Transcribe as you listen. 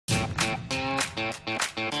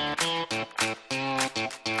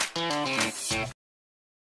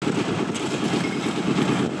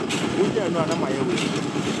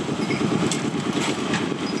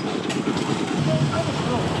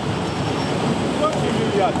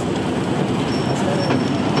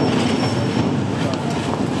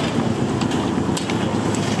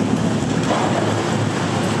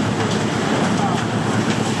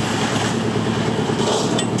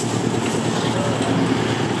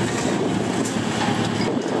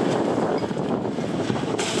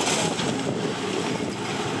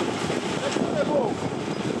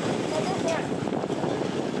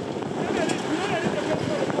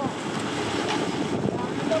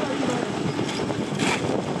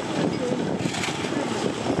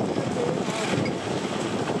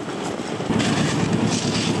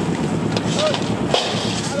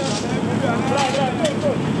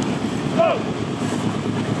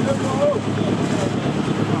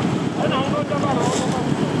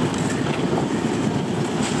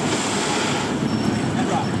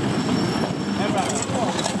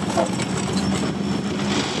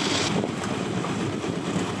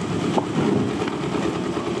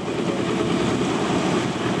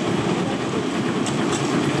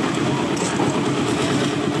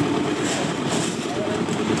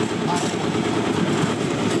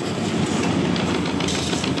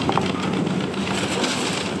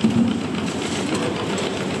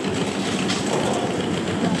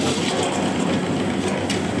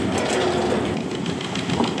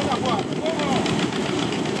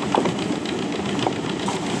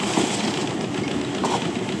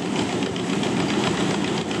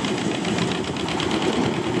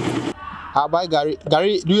I'll buy Gary.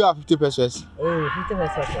 Gary, do you have 50 pesos? Oh, 50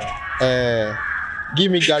 pesos. Give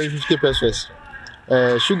me Gary 50 pesos.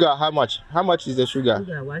 Sugar, how much? How much is the sugar?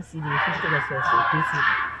 Sugar, 1 CD, 50 pesos. 2 CD.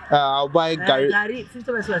 I'll buy Gary. Gary,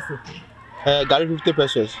 50 pesos. Gary 50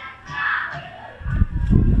 pesos.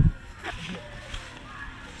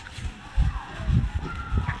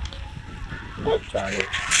 Charlie.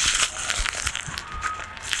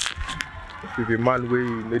 If you be man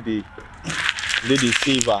way lady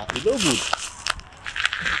saver, it's no good.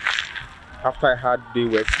 After I had day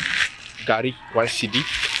work, Gary 1 CD,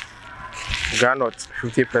 granite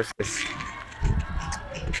 50 pesos,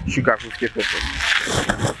 sugar 50 pesos.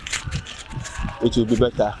 It will be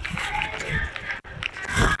better.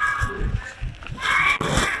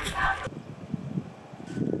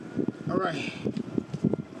 Alright.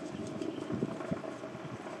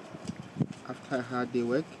 After I had day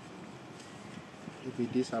work, if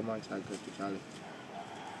it this amount I got to Charlie.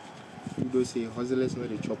 People say hustlers know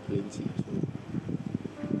they chop plenty.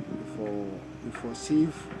 So before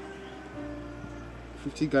save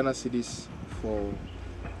 50 Ghana cedis for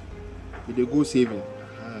they go saving.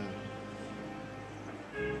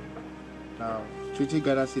 Now 20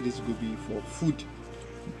 Ghana cedis will be for food.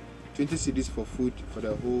 20 cedis for food for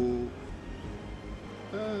the whole.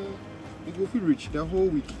 You go feel rich the whole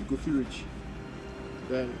week. You go feel rich.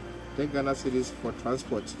 Then 10 Ghana cedis for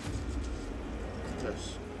transport.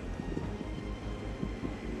 Yes.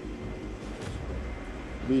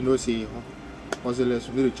 We know say hustlers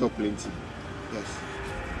will chop plenty. Yes.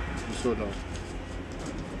 You so know.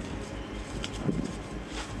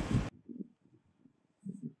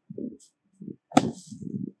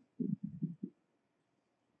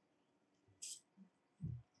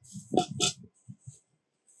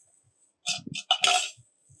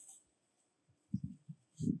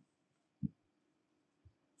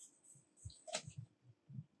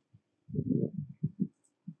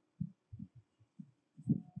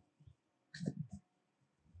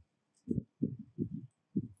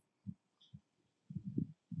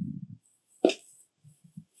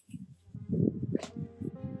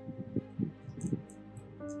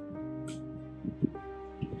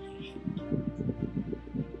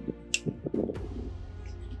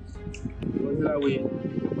 Way.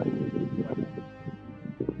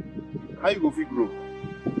 How you go fit grow?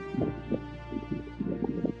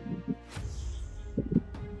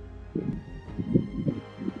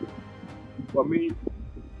 For me,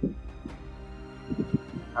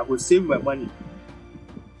 I will save my money.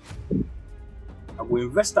 I will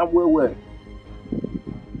invest them well.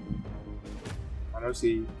 And I'll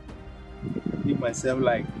say, give myself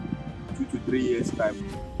like 2 to 3 years time.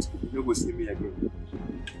 You go see me again.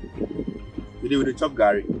 Today with the chop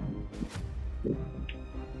Gary.